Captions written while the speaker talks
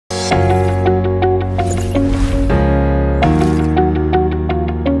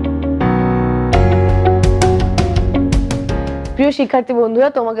প্রিয় শিক্ষার্থী বন্ধুরা,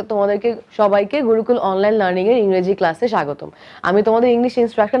 তোমাদেরকে সবাইকে গুরুকুল অনলাইন লার্নিং এর ইংরেজি ক্লাসে স্বাগতম। আমি তোমাদের ইংলিশ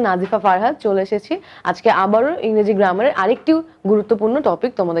ইনস্ট্রাক্টর নাজিফা ফারহাত চলে এসেছি আজকে আবারও ইংরেজি গ্রামারের আরেকটি গুরুত্বপূর্ণ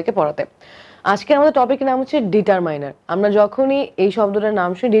টপিক তোমাদেরকে পড়াতে। আজকে আমাদের টপিকের নাম হচ্ছে ডিটারমাইনার। আমরা যখনই এই শব্দটার নাম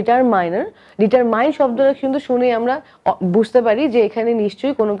শুনি ডিটারমাইন শব্দটা কিন্তু শুনেই আমরা বুঝতে পারি যে এখানে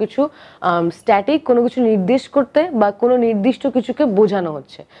নিশ্চয়ই কোনো কিছু স্ট্যাটিক, কোনো কিছু নির্দেশ করতে বা কোনো নির্দিষ্ট কিছুকে বোঝানো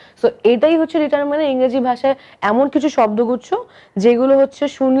হচ্ছে। সো এটাই হচ্ছে ডিটারমাইনার। ইংরেজি ভাষায় এমন কিছু শব্দগুচ্ছ যেগুলো হচ্ছে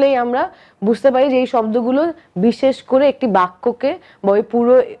শুনলেই আমরা বুঝতে পারি যে এই শব্দগুলো বিশেষ করে একটি বাক্যকে বা ওই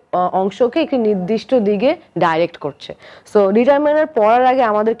পুরো অংশকে একটি নির্দিষ্ট দিকে ডাইরেক্ট করছে। সো ডিটারমাইনার পড়ার আগে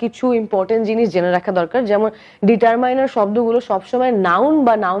আমাদের কিছু ইম্পর্টেন্ট জিনিস জেনে রাখা দরকার। যেমন ডিটারমাইনার শব্দগুলো সবসময় নাউন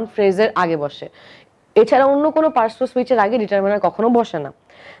বা নাউন ফ্রেজের আগে বসে, এছাড়া অন্য কোনো পার্টস অফ স্পিচের আগে ডিটারমাইনার কখনো বসে না।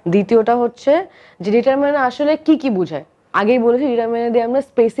 দ্বিতীয়টা হচ্ছে যে ডিটারমাইনার আসলে কি কি বোঝায়। আগেই বলেছি ডিটারমাইনার দিয়ে আমরা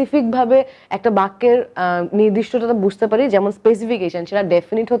স্পেসিফিক ভাবে একটা বাক্যের নির্দিষ্টতা বুঝতে পারি। যেমন স্পেসিফিকেশন, সেটা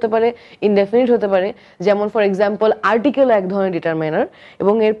ডেফিনিট হতে পারে, ইনডেফিনিট হতে পারে। যেমন ফর এক্সাম্পল আর্টিকেল এক ধরনের ডিটারমাইনার,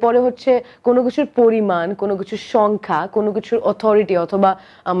 এবং এরপরে হচ্ছে কোনো কিছুর পরিমাণ, কোনো কিছুর সংখ্যা, কোনো কিছুর অথরিটি অথবা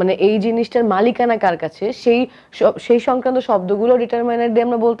মানে এই জিনিসটার মালিকানা কার কাছে, সেই সংক্রান্ত শব্দগুলো ডিটারমাইনার দিয়ে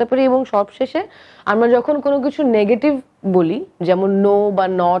আমরা বলতে পারি। এবং সবশেষে আমরা যখন কোনো কিছু নেগেটিভ বলি, যেমন নো বা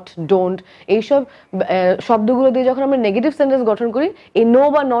নট, ডোন্ট, এইসব শব্দগুলো দিয়ে যখন আমরা নেগেটিভ সেন্টেন্স গঠন করি, এই নো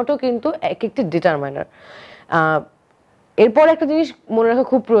বা নটও কিন্তু এক একটি ডিটারমাইনার। এরপর একটা জিনিস মনে রাখা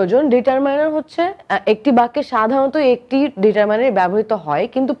খুব প্রয়োজন, ডিটারমাইনার হচ্ছে একটি বাক্যে সাধারণত একটি ডিটারমাইনার ব্যবহৃত হয়,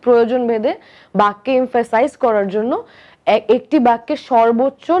 কিন্তু প্রয়োজন ভেদে বাক্যে এমফাসাইজ করার জন্য একটি বাক্যে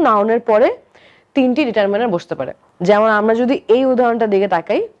সর্বোচ্চ নাউনের পরে তিনটি ডিটারমাইনার বসতে পারে। যেমন আমরা যদি এই উদাহরণটা দিকে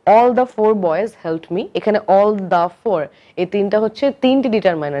তাকাই, all the four boys helped me, এখানে অল দ্য ফোর এই তিনটা হচ্ছে তিনটি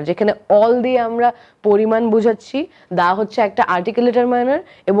ডিটারমাইনার, যেখানে অল দিয়ে আমরা পরিমাণ বোঝাচ্ছি, দা হচ্ছে একটা আর্টিকেল ডিটারমাইনার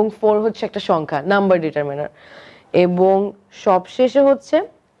এবং ফোর হচ্ছে একটা সংখ্যা, নাম্বার ডিটারমাইনার। এবং সবশেষে হচ্ছে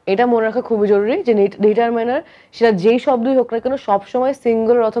এটা মনে রাখা খুবই জরুরি যে ডিটারমাইনার সেটা যেই শব্দই হোক না কেন সবসময়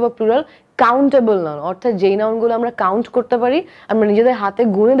সিঙ্গুলার অথবা প্লুরাল কাউন্টেবল নাউন, অর্থাৎ যেই নাউনগুলো আমরা কাউন্ট করতে পারি, আমরা নিজেদের হাতে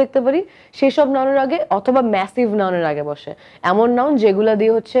গুনে দেখতে পারি, সেসব নাউনের আগে অথবা ম্যাসিভ নাউনের আগে বসে। এমন নাউন যেগুলা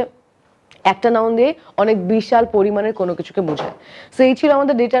দিয়ে হচ্ছে একটা নাউন দিয়ে অনেক বিশাল পরিমাণের কোনো কিছুকে বোঝায়। সো এই ছিল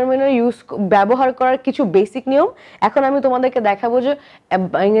আমাদের ডিটারমাইনার ব্যবহার করার কিছু বেসিক নিয়ম। এখন আমি তোমাদেরকে দেখাবো যে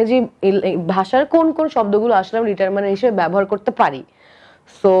ইংরেজি ভাষার কোন কোন শব্দগুলো আসলে আমরা ডিটারমাইনার হিসেবে ব্যবহার করতে পারি।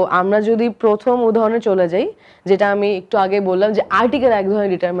 সো আমরা যদি প্রথম উদাহরণে চলে যাই, যেটা আমি একটু আগে বললাম যে আর্টিকেল এক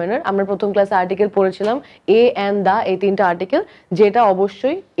ধরনের ডিটারমাইনার। আমরা প্রথম ক্লাসে আর্টিকেল পড়েছিলাম, এ অ্যান্ড দা, এই তিনটা আর্টিকেল, যেটা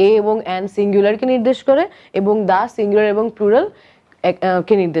অবশ্যই এ এবং অ্যান্ড সিঙ্গুলারকে নির্দেশ করে এবং দা সিঙ্গুলার এবং প্লুরাল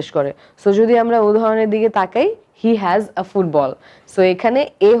কে নির্দেশ করে। সো যদি আমরা উদাহরণের দিকে তাকাই, he has a football, so এখানে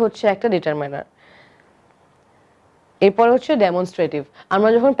এ হচ্ছে একটা ডিটারমাইনার। এরপর হচ্ছে ডেমনস্ট্রেটিভ। আমরা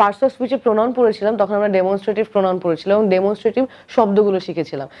যখন পার্টস অফ স্পিচে প্রোনাউন পড়েছিলাম তখন আমরা ডেমনস্ট্রেটিভ প্রোনাউন পড়েছিলাম এবং ডেমনস্ট্রেটিভ শব্দগুলো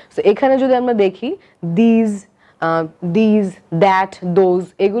শিখেছিলাম। সো এখানে যদি আমরা দেখি দিজ, দ্যাট, দোজ,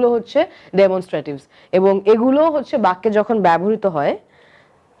 এগুলো হচ্ছে ডেমনস্ট্রেটিভস এবং এগুলো হচ্ছে বাক্যে যখন ব্যবহৃত হয়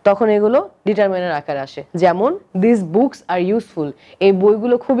তখন এগুলো ডিটারমাইনার আকারে আসে। যেমন দিস বুকস আর ইউজফুল, এই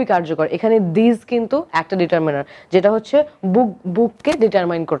বইগুলো খুবই কার্যকর, এখানে দিস কিন্তু একটা ডিটারমাইনার যেটা হচ্ছে বুককে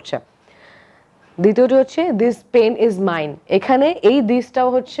ডিটারমাইন করছে। দ্বিতীয়টি হচ্ছে দিস পেন ইজ মাইন, এখানে এই দিসটাও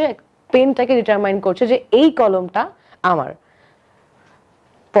হচ্ছে পেনটাকে ডিটারমাইন করছে যে এই কলমটা আমার।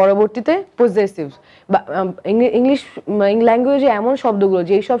 পরবর্তীতে পজেসিভ, ইংলিশ ল্যাঙ্গুয়েজে এমন শব্দগুলো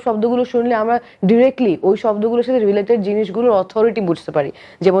যেই সব শব্দগুলো শুনলে আমরা ডিরেক্টলি ওই শব্দগুলোর সাথে রিলেটেড জিনিসগুলোর অথরিটি বুঝতে পারি।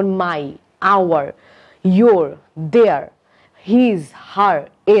 যেমন মাই, hour, your, there, his, her,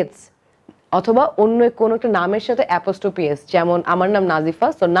 it's, অথবা অন্য কোনো একটা নামের সাথে অ্যাপোস্ট্রফি এস। যেমন আমার নাম নাজিফা,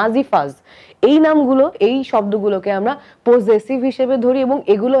 সো নাজিফাজ, এই নামগুলো, এই শব্দগুলোকে আমরা পজেসিভ হিসেবে ধরি এবং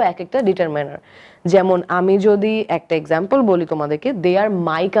এগুলো এক একটা ডিটারমাইনার। যেমন আমি যদি একটা এক্সাম্পল বলি তোমাদেরকে, দে আর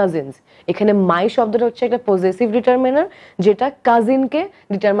মাই কাজিনস, এখানে মাই শব্দটা হচ্ছে একটা পজেসিভ ডিটারমাইনার যেটা কাজিনকে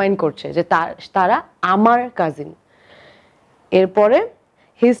ডিটারমাইন করছে যে তারা আমার কাজিন। এরপরে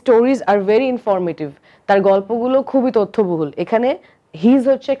his stories are very informative, তার গল্পগুলো খুবই তথ্যবহুল, এখানে হিজ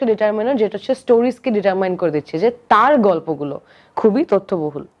হচ্ছে একটা ডিটারমাইনার যেটা হচ্ছে স্টোরিজকে ডিটারমাইন করে দিচ্ছে যে তার গল্পগুলো খুবই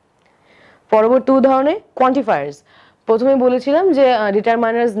তথ্যবহুল। পরবর্তী উদাহরণে কোয়ান্টিফায়ার্স। প্রথমে বলেছিলাম যে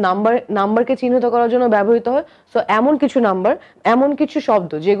ডিটারমাইনার্স নাম্বারকে চিহ্নিত করার জন্য ব্যবহৃত হয়। সো এমন কিছু নাম্বার, এমন কিছু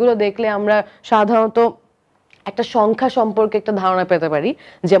শব্দ যেগুলো দেখলে আমরা সাধারণত একটা সংখ্যা সম্পর্কে একটা ধারণা পেতে পারি।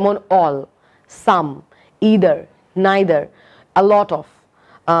 যেমন all, some, either, neither, a lot of,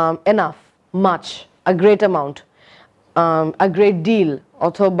 enough, much, a great amount. A great deal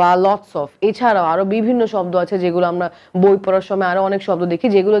অথবা লটস অফ, এছাড়াও আরো বিভিন্ন শব্দ আছে যেগুলো আমরা বই পড়ার সময় আরো অনেক শব্দ দেখি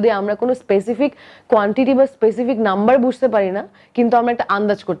যেগুলো দিয়ে আমরা কোনো স্পেসিফিক কোয়ান্টিটি বা স্পেসিফিক নাম্বার বুঝতে পারি না, কিন্তু আমরা একটা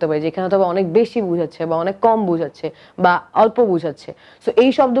আন্দাজ করতে পারি যে এখানে হয়তো অনেক বেশি বুঝাচ্ছে বা অনেক কম বুঝাচ্ছে বা অল্প বুঝাচ্ছে। সো এই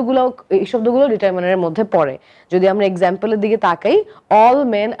শব্দগুলো ডিটারমিনারের মধ্যে পড়ে। যদি আমরা এক্সাম্পলের দিকে তাকাই, all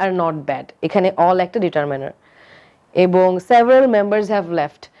men are not bad, এখানে অল একটা ডিটারমিনার। এবং সেভারাল মেম্বার্স হ্যাভ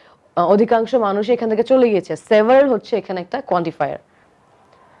লেফট, অধিকাংশ মানুষ এখান থেকে চলে গিয়েছে, সেভারাল হচ্ছে এখানে একটা কোয়ান্টিফায়ার।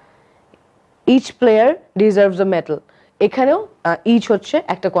 ইচ প্লেয়ার ডিজার্ভস আ মেডেল, এখানেও ইচ হচ্ছে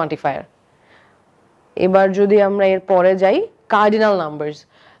একটা কোয়ান্টিফায়ার। এবার যদি আমরা এর পরে যাই, কার্ডিনাল নাম্বারস,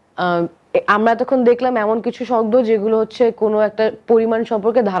 আমরা এতক্ষণ দেখলাম এমন কিছু শব্দ যেগুলো হচ্ছে কোনো একটা পরিমাণ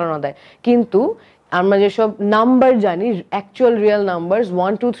সম্পর্কে ধারণা দেয়, কিন্তু আমরা যেসব নাম্বার জানি অ্যাকচুয়াল রিয়েল নাম্বারস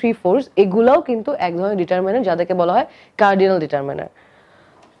 1 2 3 4 এগুলোও কিন্তু এক ধরনের ডিটারমিনার যাদেরকে বলা হয় কার্ডিনাল ডিটারমিনার।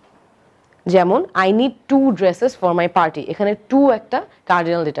 যেমন I need 2 dresses for my party, এখানে 2 একটা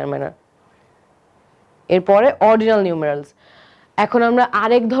কার্ডিনাল ডিটারমিনার। এরপরে অর্ডিনাল নিউমেরালস, এখন আমরা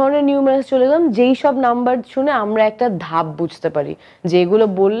আরেক ধরনের নিউমেরালস চলে গেলাম যেই সব নাম্বার শুনে আমরা একটা ধাপ বুঝতে পারি, যেগুলো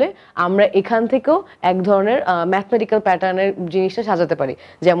বললে আমরা এখান থেকেও এক ধরনের ম্যাথমেটিক্যাল প্যাটার্নের জিনিসটা সাজাতে পারি।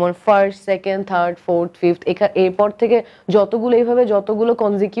 যেমন first, second, third, fourth, fifth, এরপর থেকে যতগুলো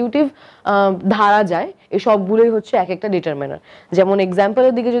কনজিকিউটিভ ধারা যায় এই সবগুলোই হচ্ছে এক একটা ডিটারমিনার। যেমন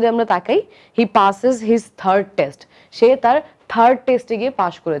এক্সাম্পলের দিকে যদি আমরা তাকাই, হি পাসেস হিজ থার্ড টেস্ট, সে তার থার্ড টেস্টে গিয়ে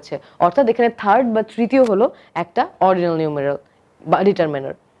পাস করেছে, অর্থাৎ এখানে থার্ড বা তৃতীয় হলো একটা অর্ডিনাল নিউমেরাল বা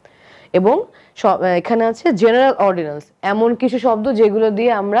ডিটারমিনার। এবং এখানে আছে জেনারেল অর্ডিনালস, এমন কিছু শব্দ যেগুলো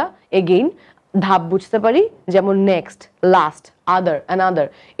দিয়ে আমরা এগেইন ধাপ বুঝতে পারি, যেমন নেক্সট, লাস্ট, আদার, অ্যানাদার।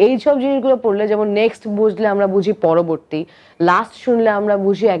 এইসব জিনিসগুলো পড়লে, যেমন নেক্সট বুঝলে আমরা বুঝি পরবর্তী, লাস্ট শুনলে আমরা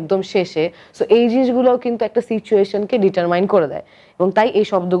বুঝি একদম শেষে। সো এই জিনিসগুলোও কিন্তু একটা সিচুয়েশনকে ডিটারমাইন করে দেয়, এবং তাই এই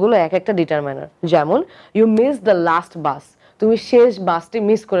শব্দগুলো এক একটা ডিটারমাইনার। যেমন ইউ মিস দ্য লাস্ট বাস, তুমি শেষ বাসটি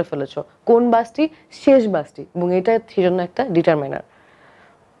মিস করে ফেলেছো। কোন বাসটি? শেষ বাসটি, এবং এটা সেজন্য একটা ডিটারমাইনার।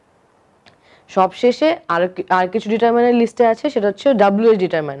 সবশেষে আর কিছু ডিটারমাইনার লিস্টে আছে, সেটা হচ্ছে WH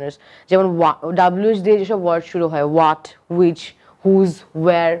ডিটারমাইনার্স। যেমন WH দিয়ে যেসব ওয়ার্ড শুরু হয়, what, which, whose,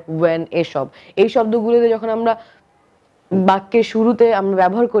 wire, when, এই শব্দগুলোতে যখন আমরা বাক্যের শুরুতে আমরা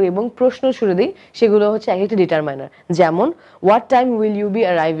ব্যবহার করি এবং প্রশ্ন শুরু দিই, সেগুলো হচ্ছে এক একটা ডিটারমাইনার। যেমন what time will you B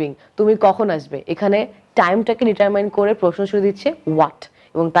arriving, তুমি কখন আসবে, এখানে টাইমটাকে ডিটারমাইন করে প্রশ্ন শুরু দিচ্ছে হোয়াট,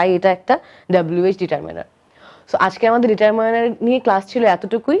 এবং তাই এটা একটা WH ডিটারমাইনার। সো আজকে আমাদের ডিটারমাইনার নিয়ে ক্লাস ছিল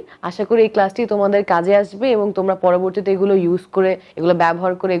এতটুকুই। আশা করি এই ক্লাসটি তোমাদের কাজে আসবে এবং তোমরা পরবর্তীতে এগুলো ইউজ করে, এগুলো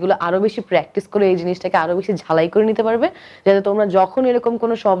ব্যবহার করে, এগুলো আরো বেশি প্র্যাকটিস করে এই জিনিসটাকে আরো বেশি ঝালাই করে নিতে পারবে, যাতে তোমরা যখন এরকম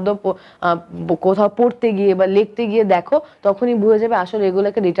কোনো শব্দ কোথাও পড়তে গিয়ে বা লিখতে গিয়ে দেখো, তখনই বুঝে যাবে আসলে এগুলো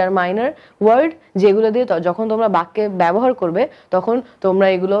একটা ডিটারমাইনার ওয়ার্ড, যেগুলো দিয়ে যখন তোমরা বাক্যে ব্যবহার করবে তখন তোমরা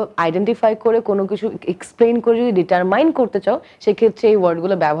এগুলো আইডেন্টিফাই করে কোনো কিছু এক্সপ্লেইন করে যদি ডিটারমাইন করতে চাও, সেক্ষেত্রে এই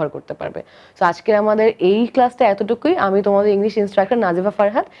ওয়ার্ডগুলো ব্যবহার করতে পারবে। সো আজকে আমাদের এই ক্লাসটা এতটুকুই। আমি তোমাদের ইংলিশ ইনস্ট্রাক্টর নাজিফা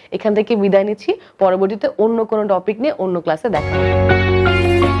ফারহাত এখান থেকে বিদায় নিচ্ছি। পরবর্তীতে অন্য কোনো টপিক নিয়ে অন্য ক্লাসে দেখা হবে।